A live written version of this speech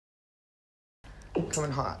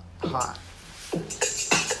Coming hot. Hot.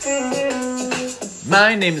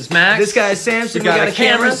 My name is Max. This guy is Samson. We got a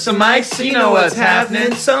camera, some mics, so you know what's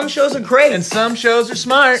happening. Some shows are great. And some shows are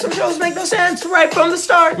smart. Some shows make no sense right from the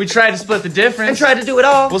start. We tried to split the difference. And tried to do it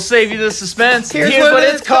all. We'll save you the suspense. Here's what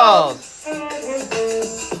it's called.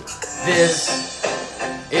 This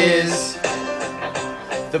is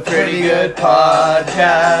the Pretty Good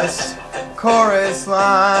Podcast. Chorus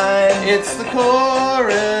line. It's the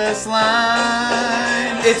chorus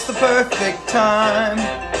line. It's the perfect time.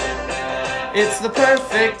 It's the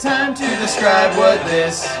perfect time to describe what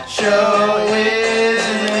this show is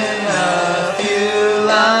in a few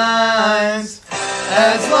lines.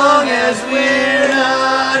 As long as we're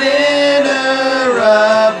not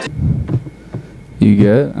interrupted. You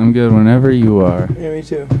good? I'm good whenever you are. Yeah, me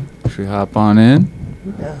too. Should we hop on in?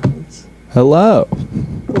 Yeah. Hello.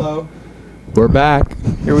 Hello. We're back.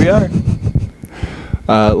 Here we are.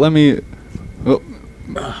 Let me... Oh,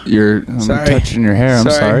 I'm Sorry. touching your hair. I'm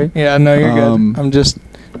sorry. Yeah, no, you're good. I'm just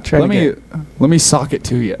trying Let me sock it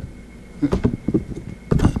to you.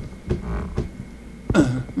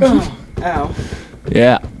 Ow.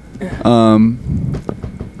 Yeah.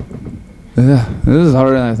 This is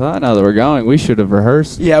harder than I thought. Now that we're going, we should have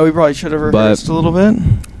rehearsed. Yeah, we probably should have rehearsed a little bit.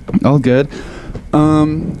 All good.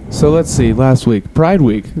 So let's see. Last week, Pride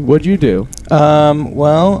Week. What'd you do?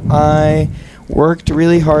 Well, I worked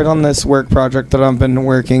really hard on this work project that I've been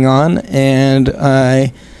working on, and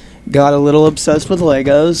I got a little obsessed with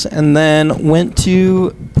Legos, and then went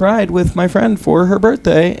to Pride with my friend for her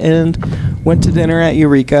birthday, and went to dinner at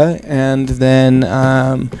Eureka, and then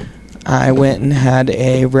I went and had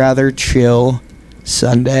a rather chill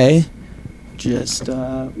Sunday, just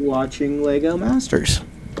watching Lego Masters.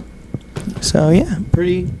 So yeah,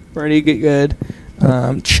 pretty good,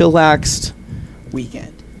 chillaxed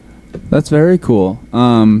weekend. That's very cool.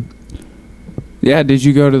 Yeah, did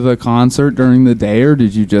you go to the concert during the day, or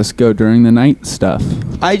did you just go during the night stuff?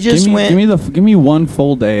 I just went. Give me one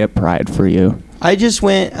full day at Pride for you. I just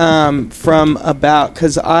went from about,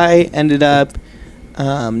 because I ended up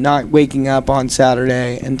not waking up on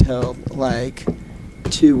Saturday until like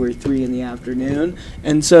 2 or 3 in the afternoon,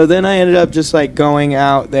 and so then I ended up just like going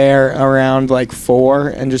out there around like 4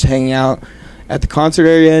 and just hanging out at the concert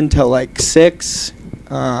area until like 6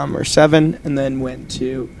 or 7, and then went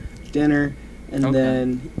to dinner, and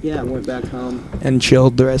then went back home and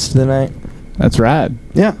chilled the rest of the night. That's rad.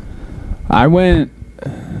 Yeah. I went,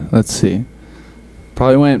 let's see,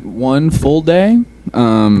 probably went one full day.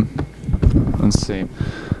 Let's see.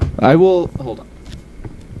 I will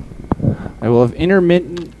have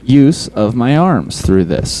intermittent use of my arms through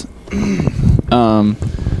this.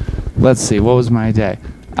 Let's see, what was my day?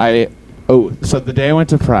 So the day I went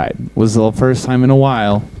to Pride was the first time in a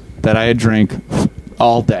while that I had drank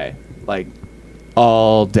all day. Like,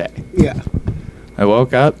 all day. Yeah. I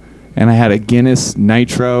woke up and I had a Guinness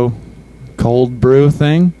Nitro cold brew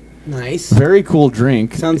thing. Nice. Very cool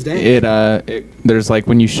drink. Sounds dank. There's like,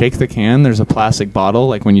 when you shake the can, there's a plastic bottle,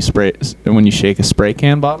 like when you shake a spray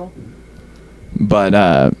can bottle.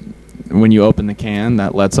 But when you open the can,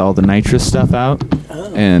 that lets all the nitrous stuff out.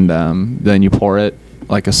 Oh. And then you pour it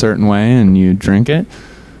like a certain way and you drink it.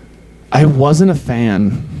 I wasn't a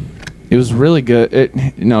fan. It was really good. It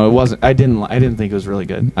wasn't. I didn't think it was really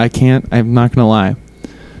good. I'm not gonna lie.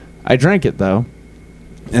 I drank it though,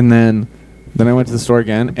 and then I went to the store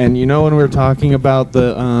again. And you know when we were talking about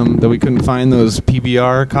that we couldn't find those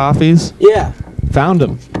PBR coffees? Yeah. Found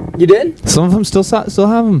them. You did? Some of them still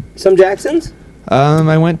have them. Some Jacksons?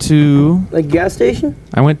 I went to like a gas station.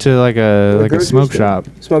 I went to like a smoke shop.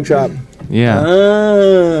 Smoke shop. Yeah.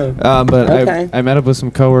 But okay. I met up with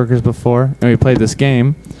some coworkers before, and we played this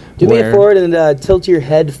game. Do me a forward and tilt your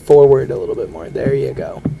head forward a little bit more. There you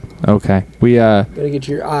go. Okay. We gotta get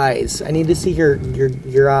your eyes. I need to see your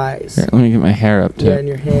eyes. Here, let me get my hair up too. Yeah, and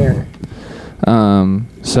your hair.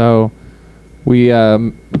 So we I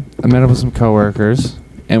met up with some coworkers,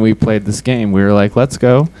 and we played this game. We were like, let's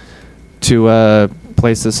go to a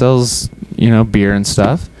place that sells, beer and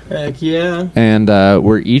stuff. Heck yeah. And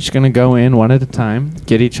we're each going to go in one at a time,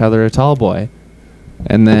 get each other a tall boy.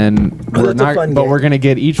 And then we're going to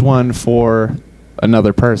get each one for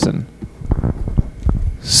another person.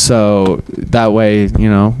 So that way,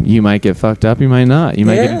 you might get fucked up, you might not. You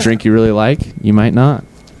might get a drink you really like, you might not.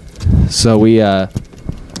 So I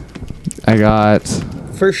got...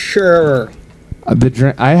 For sure.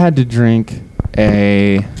 I had to drink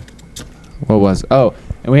and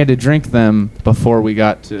we had to drink them before we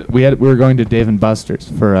got to... We were going to Dave & Buster's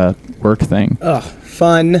for a work thing. Ugh,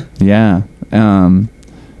 fun. Yeah. And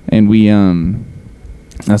we...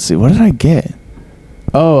 let's see, what did I get?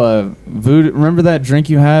 Oh, Voodoo. Remember that drink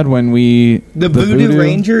you had when we The Voodoo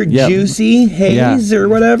Ranger Yep. Juicy Haze or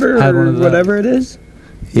whatever, Had one or of those. whatever it is.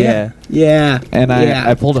 Yeah. Yeah. And yeah.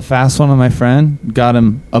 I pulled a fast one on my friend. Got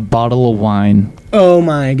him a bottle of wine Oh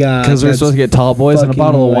my god. because we were that's supposed to get tall boys, and a fucking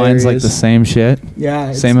bottle of wine's like hilarious. the same shit.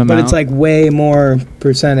 Yeah. same But amount. it's like way more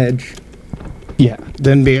percentage Yeah.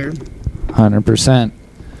 than beer. 100%.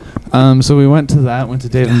 So we went to that. Went to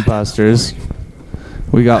Dave and Buster's.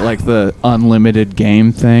 We got like the unlimited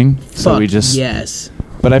game thing. So we just. yes.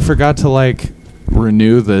 But I forgot to like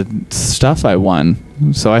renew the stuff I won.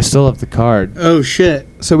 So I still have the card. Oh shit.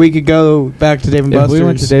 So we could go back to Dave and If Buster's. we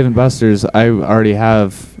went to Dave and Buster's, I already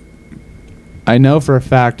have. I know for a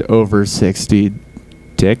fact over 60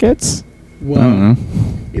 tickets. Whoa. I don't know.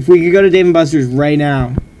 If we could go to Dave and Buster's right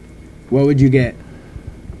now, what would you get?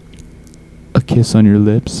 A kiss on your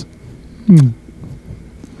lips.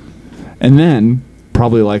 And then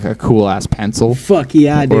probably like a cool ass pencil Fuck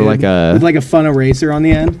yeah, dude. or like a with like a fun eraser on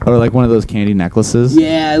the end. or like one of those candy necklaces.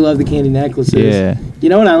 Yeah, I love the candy necklaces. Yeah. You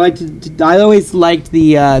know what I liked? I always liked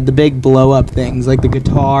the big blow up things, like the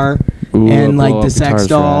guitar Ooh, and a like blow-up the sex guitar's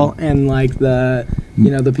doll rad. and like the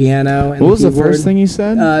the piano. And What was the keyboard. first thing you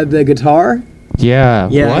said? The guitar. yeah.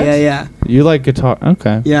 Yeah, What? yeah. You like guitar?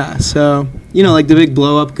 Okay. Yeah. So like the big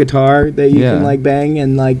blow up guitar that you Yeah. can like bang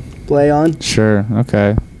and like play on. Sure.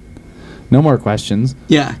 Okay. No more questions.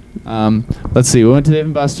 Yeah. Let's see. We went to Dave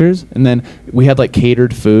and Buster's, and then we had like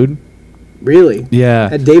catered food. Really? Yeah.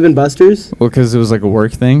 At Dave and Buster's? Well, because it was like a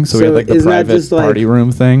work thing, so we had So like the isn't that private just, like- party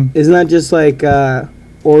room thing. Isn't that just like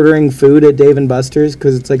ordering food at Dave and Buster's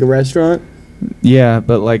because it's like a restaurant? Yeah,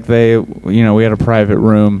 but like they, we had a private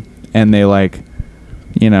room, and they like,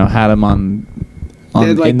 had them on They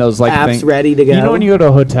had, like, in those like apps thing- ready to go? You know when you go to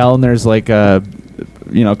a hotel and there's like a,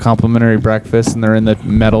 complimentary breakfast, and they're in the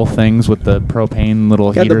metal things with the propane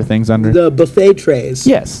little Got heater things under. The buffet trays.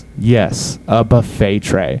 Yes, a buffet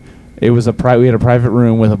tray. It was we had a private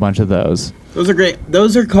room with a bunch of those. Those are great.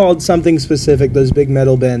 Those are called something specific, those big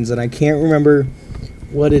metal bins, and I can't remember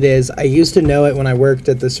what it is. I used to know it when I worked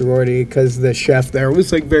at the sorority because the chef there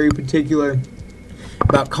was like very particular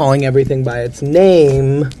about calling everything by its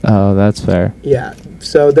name. Oh, that's fair. Yeah.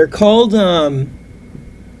 So they're called oh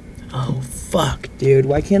fuck, dude.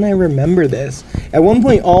 Why can't I remember this? At one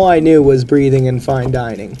point all I knew was breathing and fine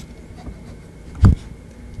dining.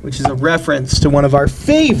 Which is a reference to one of our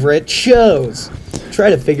favorite shows. Try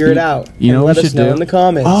to figure it out. You know and what let we us should know do? in the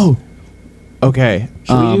comments. Oh, okay.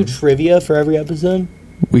 Should we do trivia for every episode?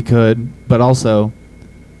 We could, but also,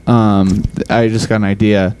 I just got an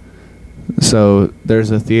idea. So there's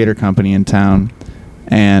a theater company in town,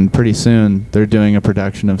 and pretty soon they're doing a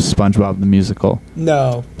production of SpongeBob the Musical.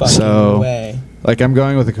 No fucking So- way. Like, I'm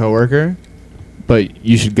going with a coworker, but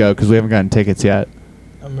you should go because we haven't gotten tickets yet.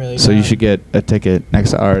 I'm really So you down. should get a ticket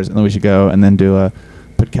next to ours, and then we should go and then do a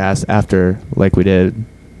podcast after, like we did.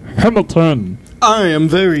 Hamilton. I am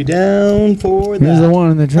very down for that. Here's the one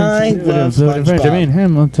in the I love SpongeBob. Benjamin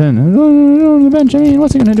Hamilton. Benjamin,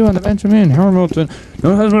 what's he gonna do on the Benjamin Hamilton?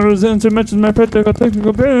 No husband resents or mentions my practical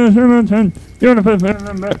technical Hamilton. You wanna put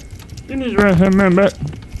Hamilton? You need to remember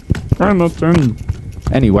Hamilton.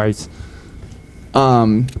 Anyways,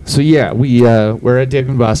 so yeah, we're at Dave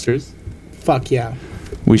and Buster's. Fuck yeah.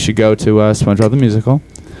 We should go to SpongeBob the Musical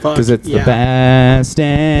Fuck because it's yeah. the best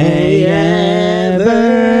day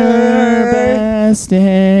ever. Best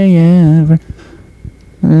day ever.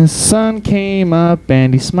 The sun came up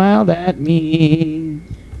and he smiled at me.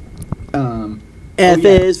 F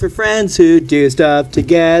is for friends who do stuff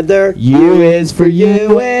together. U is for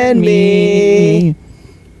you and me.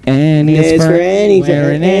 N Is for anytime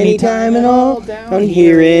and anytime and all down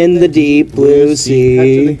here in the deep blue Cut to the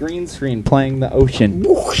sea. green screen playing the ocean.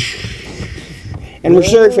 Whoosh. And we're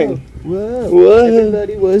surfing. Whoa. Whoa.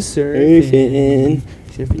 Everybody was Surfing.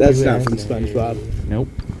 Surfing That's not USA. from SpongeBob. Nope.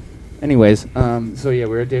 Anyways, so yeah, we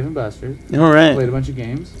were at Dave and Buster's. All right. Played a bunch of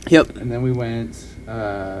games. Yep. And then we went,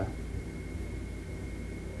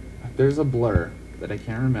 there's a blur that I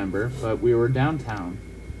can't remember, but we were downtown,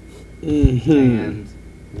 Mm-hmm. and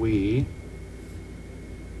we,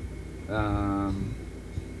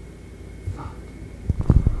 fuck.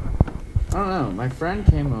 I don't know, my friend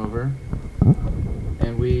came over,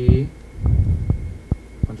 and we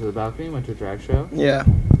went to the balcony, went to a drag show, Yeah.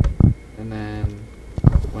 and then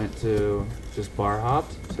went to just bar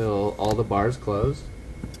hopped till all the bars closed.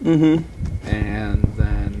 Mm-hmm. And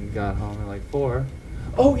then got home at like 4.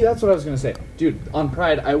 Oh, yeah, that's what I was going to say. Dude, on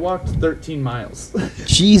Pride, I walked 13 miles.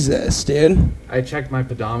 Jesus, dude. I checked my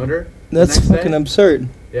pedometer. the That's next fucking day. absurd.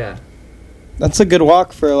 Yeah. That's a good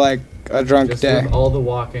walk for like a drunk Just day. with all the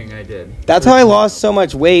walking I did. That's how I lost so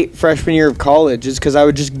much weight freshman year of college, is because I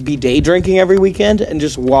would just be day drinking every weekend and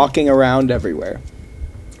just walking around everywhere.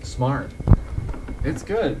 Smart. It's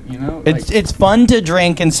good, you know. It's fun to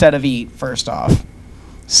drink instead of eat. First off,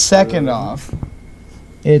 second off,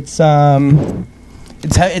 it's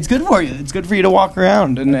good for you. It's good for you to walk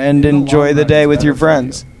around and In the enjoy long the run, day it's with your better for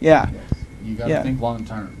friends. Yeah, you gotta yeah. think long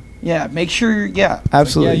term. yeah. Make sure. Yeah,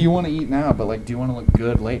 absolutely. Yeah, you want to eat now, but like, do you want to look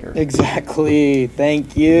good later? Exactly.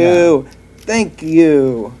 Thank you. Thank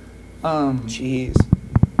you. Jeez.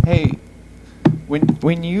 Hey,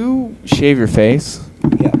 when you shave your face,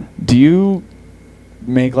 Yeah. do you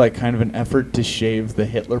make like kind of an effort to shave the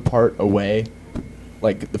Hitler part away,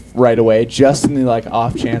 like right away, just in the like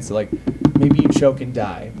off chance that like maybe you choke and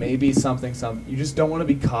die, maybe something. You just don't want to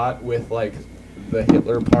be caught with like the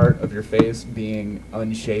Hitler part of your face being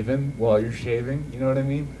unshaven while you're shaving. You know what I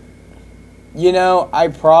mean? You know, I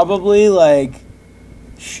probably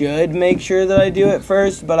should make sure that I do it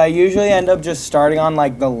first, but I usually end up just starting on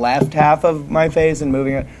like the left half of my face and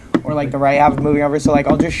moving it, or like the right half and moving over. So like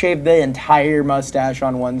I'll just shave the entire mustache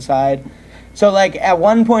on one side. So like at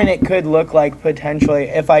one point it could look like potentially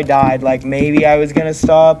if I died, like maybe I was gonna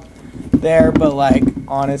stop there, but like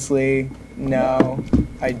honestly, no,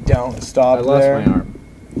 I don't stop I lost there. my arm.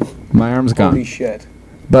 My arm's gone. Holy shit!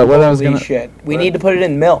 But what I was Holy gonna. shit! We need to put it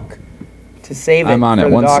in milk to save it I'm on for it.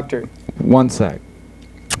 the One s- doctor. One sec.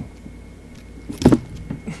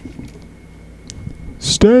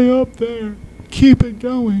 Stay up there. Keep it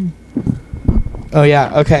going. Oh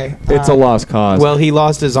yeah, okay. It's a lost cause. Well, he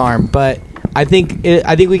lost his arm, but I think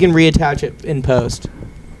we can reattach it in post.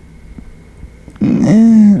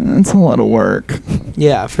 That's a lot of work.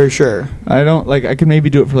 Yeah, for sure. I don't like. I could maybe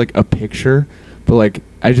do it for like a picture, but like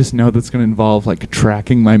I just know that's gonna involve like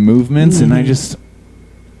tracking my movements, and I just.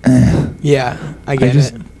 Yeah, I get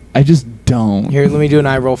it. I just don't. Here, let me do an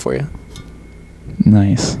eye roll for you.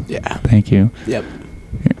 Nice. Yeah. Thank you. Yep.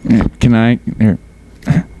 Here, can I? Here.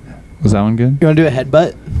 Was that one good? You want to do a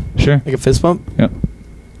headbutt, Sure. like a fist bump? Yep.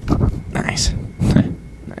 Nice.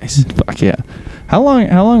 Nice. Fuck yeah. How long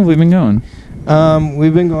have we been going?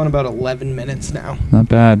 We've been going about 11 minutes now. Not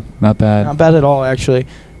bad. Not bad. Not bad at all, actually.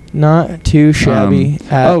 Not too shabby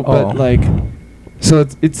at all. but like, so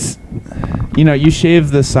it's you know, you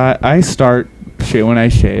shave the side. I start when I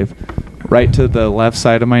shave, right to the left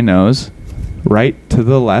side of my nose, right to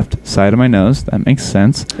the left side of my nose. That makes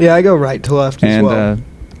sense. Yeah, I go right to left as And well.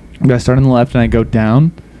 I start on the left and I go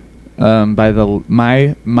down by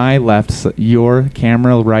my left, your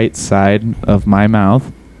camera right side of my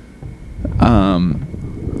mouth.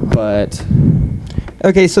 But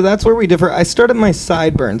Okay, so that's where we differ. I start at my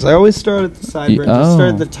sideburns. I always start at the sideburns. I start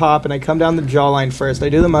oh. at the top, and I come down the jawline first. I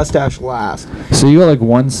do the mustache last. so you go like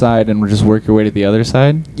one side and just work your way to the other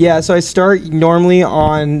side. Yeah, so I start normally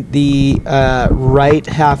on the right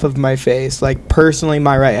half of my face. Like, personally,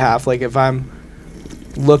 my right half. Like, if I'm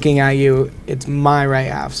looking at you, it's my right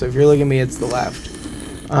half. So if you're looking at me, it's the left.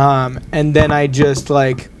 And then I just,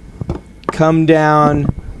 like, come down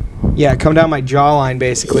my jawline,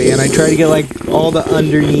 basically. And I try to get, like, all the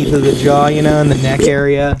underneath of the jaw, you know, and the neck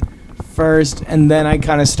area first. And then I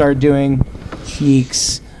kind of start doing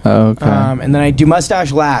cheeks. Okay. And then I do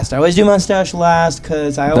mustache last. I always do mustache last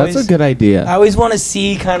because That's a good idea. I always want to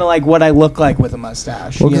see kind of like what I look like with a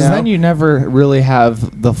mustache. Well, you because know? then you never really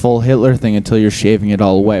have the full Hitler thing until you're shaving it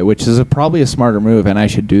all away, which is probably a smarter move, and I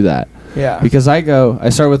should do that. Yeah. Because I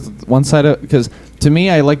start with one side of, because to me,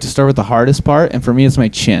 I like to start with the hardest part, and for me, it's my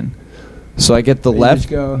chin. So I get the You left, just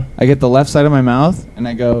go. I get the left side of my mouth, and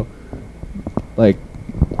I go, like,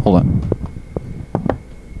 hold on.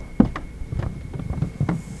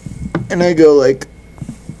 And I go like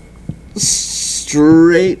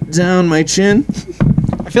straight down my chin.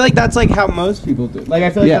 I feel like that's like how most people do. Like I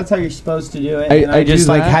feel like Yeah. that's how you're supposed to do it. I- and I just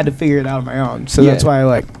do like that. had to figure it out on my own. So Yeah. that's why I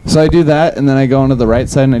like. So I do that, and then I go onto the right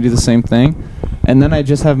side, and I do the same thing. And then I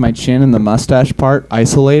just have my chin and the mustache part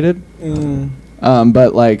isolated.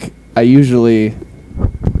 But like I usually,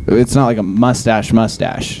 it's not like a mustache.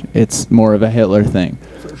 It's more of a Hitler thing.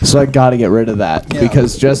 So I got to get rid of that Yeah.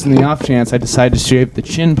 because just in the off chance I decide to shave the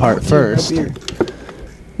chin part first.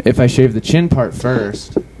 If I shave the chin part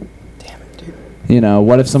first, Damn it, dude. you know,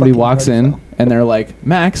 what if somebody Fucking walks red in fell. and they're like,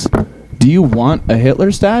 "Max, do you want a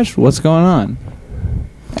Hitler stash? What's going on?"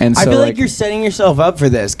 And so I feel like you're setting yourself up for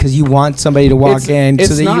this because you want somebody to walk in so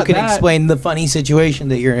it's that you not can that. explain the funny situation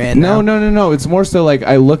that you're in. No. It's more so like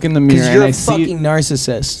I look in the mirror Because and you're I a see. fucking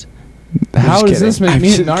narcissist. How does this make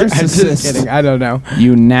me a I'm narcissist? just kidding. I don't know.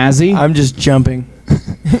 You Nazi. I'm just jumping.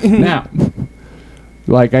 Now,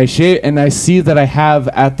 Like I shave, and I see that I have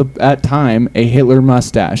at time a Hitler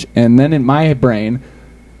mustache, and then in my brain,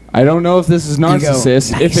 I don't know if this is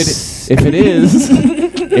narcissist. Nice. If it is,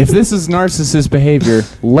 if this is narcissist behavior,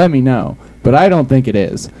 let me know. But I don't think it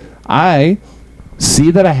is. I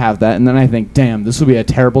see that I have that, and then I think, damn, this would be a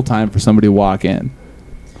terrible time for somebody to walk in.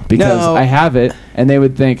 Because No. I have it, and they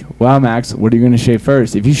would think, wow, Max, what are you going to shave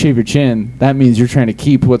first? If you shave your chin, that means you're trying to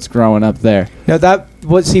keep what's growing up there. No,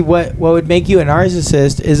 what would make you a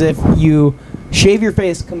narcissist is if you shave your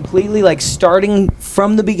face completely, like starting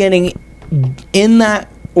from the beginning in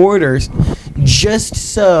that order, just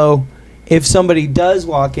so if somebody does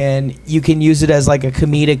walk in, you can use it as like a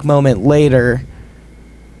comedic moment later.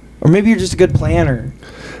 Or maybe you're just a good planner.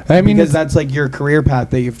 I mean, Because that's like your career path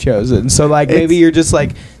that you've chosen. So like maybe you're just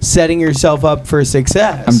like setting yourself up for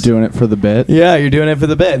success. I'm doing it for the bit. Yeah, you're doing it for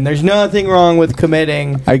the bit. And there's nothing wrong with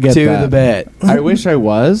committing I get to that. the bit. I wish I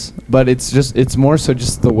was, but it's more so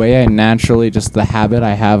just the way I naturally, just the habit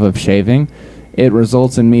I have of shaving. It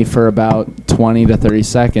results in me for about 20 to 30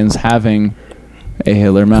 seconds having a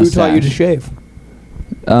Hitler mustache. Who taught you to shave?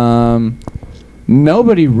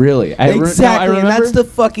 Nobody really. Exactly, and that's the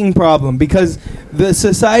fucking problem, because the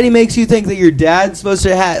society makes you think that your dad's supposed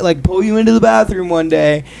to like pull you into the bathroom one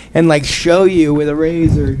day and like show you with a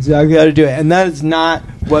razor exactly how to do it, and that is not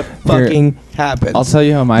what fucking happens. I'll tell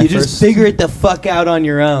you how you just figure it the fuck out on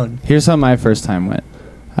your own. Here's how my first time went.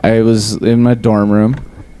 I was in my dorm room,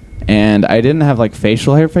 and I didn't have like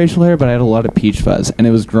facial hair, but I had a lot of peach fuzz, and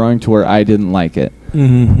it was growing to where I didn't like it.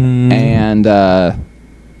 Mm-hmm. And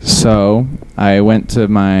so I went to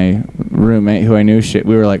my roommate who I knew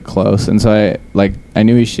we were like close, and so I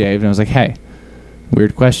knew he shaved, and I was like, hey,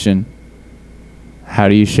 weird question, how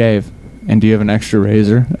do you shave, and do you have an extra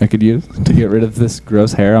razor I could use to get rid of this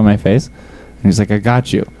gross hair on my face? And he's like, I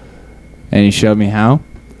got you. And he showed me how,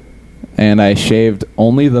 and I shaved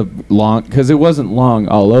only the long, because it wasn't long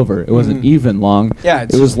all over, it wasn't even long. Yeah,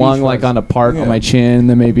 it was long like on a part on my chin,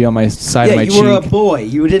 then maybe on my side of my cheek. Yeah, you were a boy.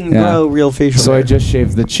 You didn't grow real facial so hair. I just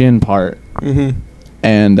shaved the chin part. Mm-hmm.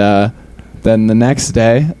 And then the next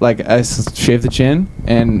day, like I shaved the chin,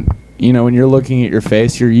 and you know when you're looking at your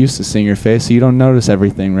face, you're used to seeing your face, so you don't notice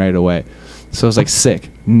everything right away. So I was like sick,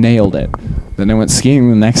 nailed it. Then I went skiing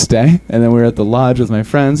the next day, and then we were at the lodge with my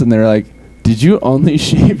friends, and they were like, "Did you only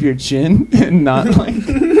shave your chin and not like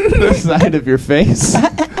the side of your face?"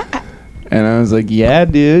 And I was like, "Yeah,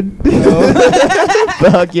 dude."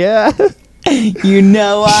 Fuck yeah. You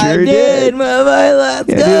know I Sure did, mama. Let's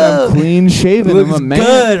Yeah, go. dude, I'm clean shaven. Looks I'm a man.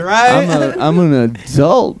 good, right? I'm an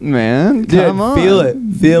adult, man. Dude, Come on. feel it.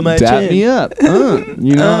 Feel my Dab chin. me up.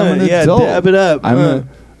 You know, I'm an yeah, adult. dab it up. I'm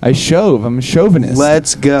a chauvinist.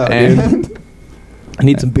 Let's go, dude. And I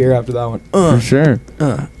need some beer after that one. for sure.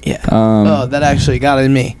 Yeah. Um, That actually got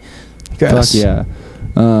in me. Fuck Gross. yeah.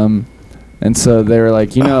 And so they were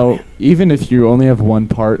like, even if you only have one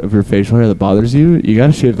part of your facial hair that bothers you, you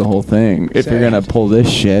gotta shave the whole thing if you're gonna pull this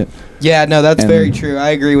shit. Yeah, no, that's And- very true. I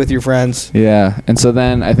agree with your friends. Yeah. And so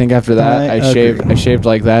then I think after that I I shaved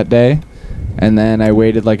like that day, and then I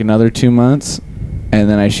waited like another 2 months, and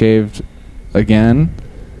then I shaved again,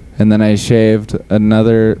 and then I shaved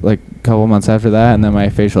another like couple months after that, and then my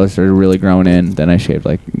facial hair started really growing in. Then I shaved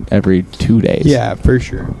like every 2 days. Yeah, for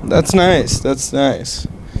sure. That's nice. That's nice.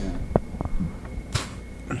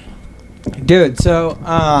 Dude, so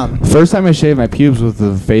First time I shaved my pubes with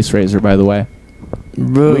the face razor, by the way.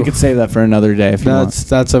 We could save that for another day if you want.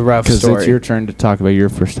 that's a rough Because story. it's your turn to talk about your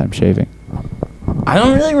first time shaving. I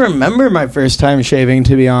don't really remember my first time shaving,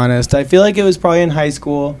 to be honest. I feel like it was probably in high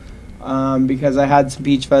school, because I had some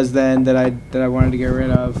peach fuzz then that I wanted to get rid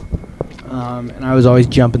of, and I was always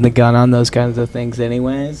jumping the gun on those kinds of things,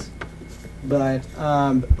 anyways. But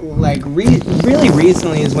really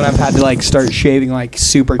recently is when I've had to like start shaving like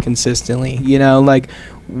super consistently. You know, like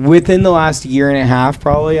within the last year and a half,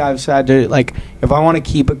 probably I've had to like if I want to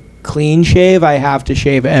keep a clean shave, I have to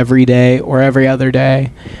shave every day or every other day.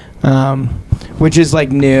 Which is like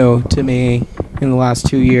new to me in the last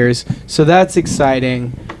 2 years. So that's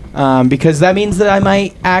exciting, because that means that I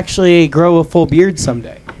might actually grow a full beard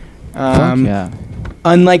someday. Fuck yeah.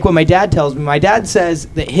 Unlike what my dad tells me, my dad says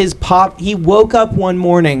that he woke up one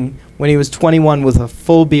morning when he was 21 with a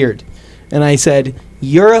full beard. And I said,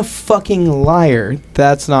 "You're a fucking liar.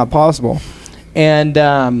 That's not possible." And,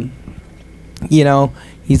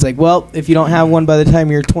 he's like, "Well, if you don't have one by the time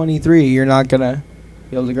you're 23, you're not going to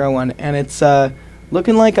be able to grow one." And it's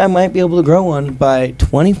looking like I might be able to grow one by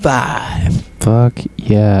 25. Fuck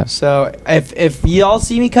yeah. So if y'all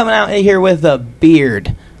see me coming out here with a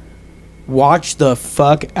beard, watch the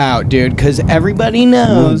fuck out, dude, because everybody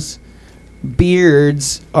knows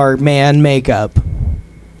beards are man makeup.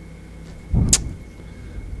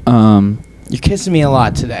 You're kissing me a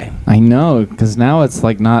lot today. I know, because now it's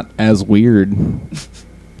like not as weird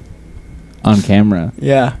on camera.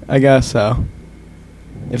 Yeah, I guess so.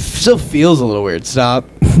 It still feels a little weird. Stop.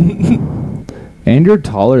 And you're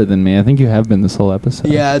taller than me. I think you have been this whole episode.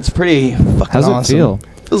 Yeah, it's pretty fucking How's awesome. it feel?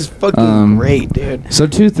 Feels fucking great, dude. So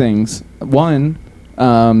 2 things. One,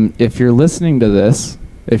 if you're listening to this,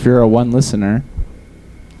 if you're a one listener,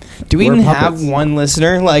 Do we we're even puppets. have one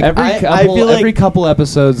listener? Like I feel like every couple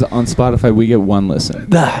episodes on Spotify, we get 1 listen.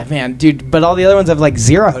 Man, dude. But all the other ones have like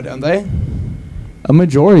 0, don't they? A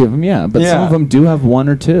majority of them, yeah, but some Yeah. of them do have 1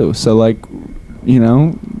 or 2. So like, you know,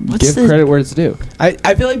 What's give the- credit where it's due. I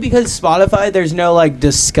feel like because Spotify, there's no like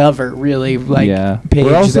discover really like Yeah, page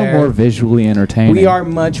we're also there. more visually entertaining. We are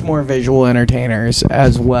much more visual entertainers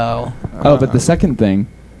as well. Oh, but the second thing,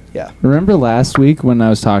 yeah. remember last week when I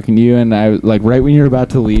was talking to you and I like right when you were about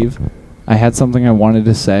to leave, I had something I wanted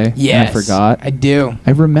to say. Yes, and I forgot. I do.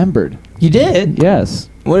 I remembered. You did? Yes.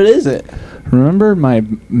 What is it? Remember my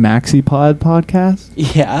MaxiPod podcast?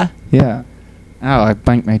 Yeah. Yeah. Ow, I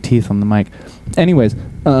banged my teeth on the mic. Anyways,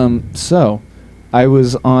 so I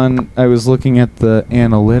was looking at the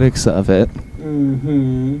analytics of it.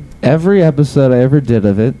 Mm-hmm. Every episode I ever did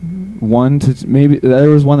of it, maybe there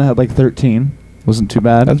was one that had like 13. Wasn't too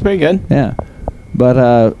bad. That's pretty good. Yeah.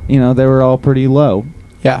 But you know, they were all pretty low.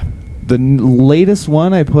 Yeah. The latest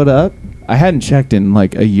one I put up, I hadn't checked in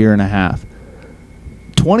like a year and a half.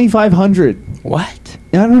 2,500. What?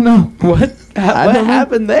 I don't know. What? I What don't know.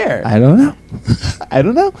 happened there? I don't know. I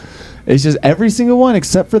don't know. It's just every single one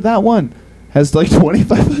except for that one has like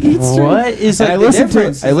 2,500 streams. What is And like I the listened to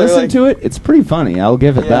difference? it. I Is there, listened like- to it. It's pretty funny. I'll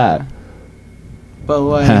give it Yeah. But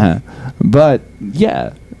like, that. But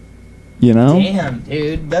yeah, you know. damn,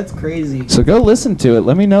 dude, that's crazy. So go listen to it.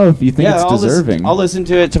 Let me know if you think it's I'll deserving. I'll listen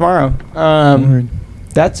to it tomorrow. Word.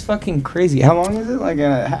 That's fucking crazy. How long is it? Like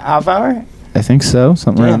a half hour? I think so.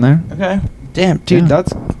 Something around there. Okay. Damn, dude, Yeah.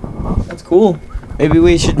 that's cool. Maybe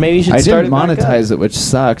you should I start didn't it back up. monetize it, which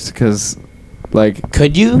sucks because, like,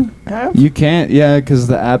 Could you have? you can't. Yeah, because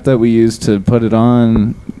the app that we use to put it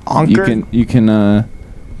on, Anchor? you can,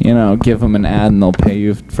 you know, give them an ad and they'll pay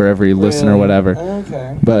you for every listen or Really? whatever.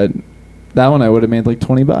 Okay. But that one I would have made like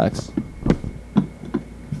 $20.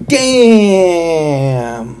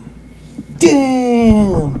 Damn.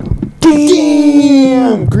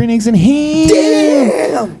 Damn. Green eggs and ham.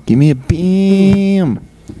 Damn. Give me a beam.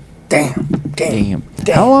 Damn. Damn.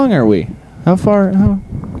 How long are we? How far?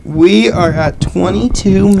 We are at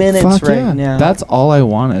 22 minutes Fuck right yeah. now. That's all I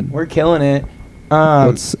wanted. We're killing it.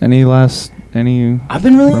 What's any I've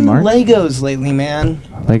been really into remarks? Legos lately, man.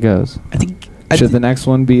 Legos? I Should the next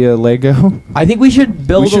one be a Lego? I think we should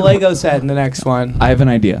build We should- a Lego set in the next one. I have an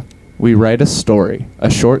idea. We write a story, a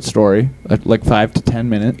short story, like 5 to 10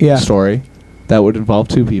 minute Yeah. story that would involve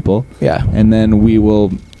 2 people, Yeah. and then we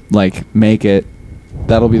will like make it.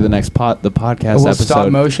 That'll be the next the podcast We'll episode. stop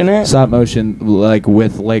motion it? Stop motion, like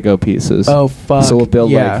with Lego pieces. Oh, fuck. So we'll build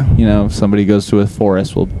yeah. like, you know, if somebody goes to a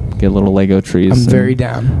forest, we'll get little Lego trees. I'm and, very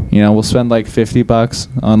down. You know, we'll spend like $50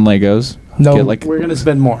 on Legos. No, Get, like, we're going to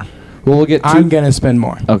spend more. we'll get 2. I'm going to spend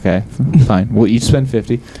more. Okay, fine. We'll each spend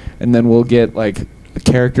 50, and then we'll get like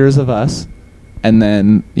characters of us, and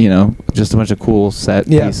then you know just a bunch of cool set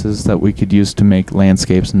Yeah. pieces that we could use to make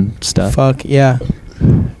landscapes and stuff. Fuck, yeah.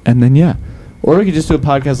 And then yeah, or we could just do a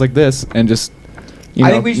podcast like this and just you know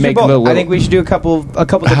I think we should do make both. the I think we should do a couple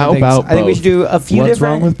different How things. about I think we both? should do a few What's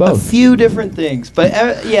different wrong with both? A few different things. But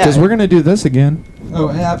yeah. because we're gonna do this again. Oh,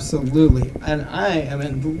 absolutely. And I am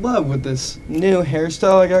in love with this new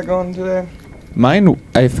hairstyle I got going today. Mine,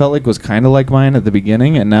 I felt like was kind of like mine at the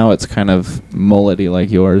beginning, and now it's kind of mullety like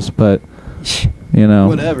yours. But you know,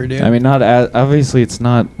 Whatever, dude. I mean, not obviously it's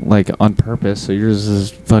not like on purpose. So yours is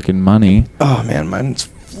fucking money. Oh man, mine's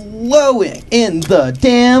flowing in the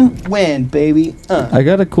damn wind, baby. I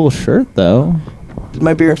got a cool shirt though. Did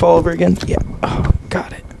my beer fall over again? Yeah. Oh,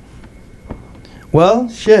 got it. Well,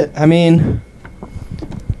 shit. I mean,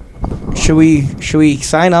 should we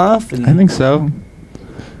sign off and I think so.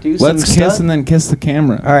 do some Let's kiss stuff? and then kiss the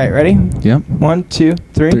camera. All right, ready? Yep. 1, 2,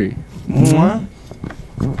 3. 3. Mwah.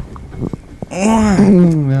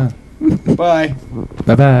 Mwah. Yeah. Bye.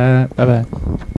 Bye bye. Bye bye.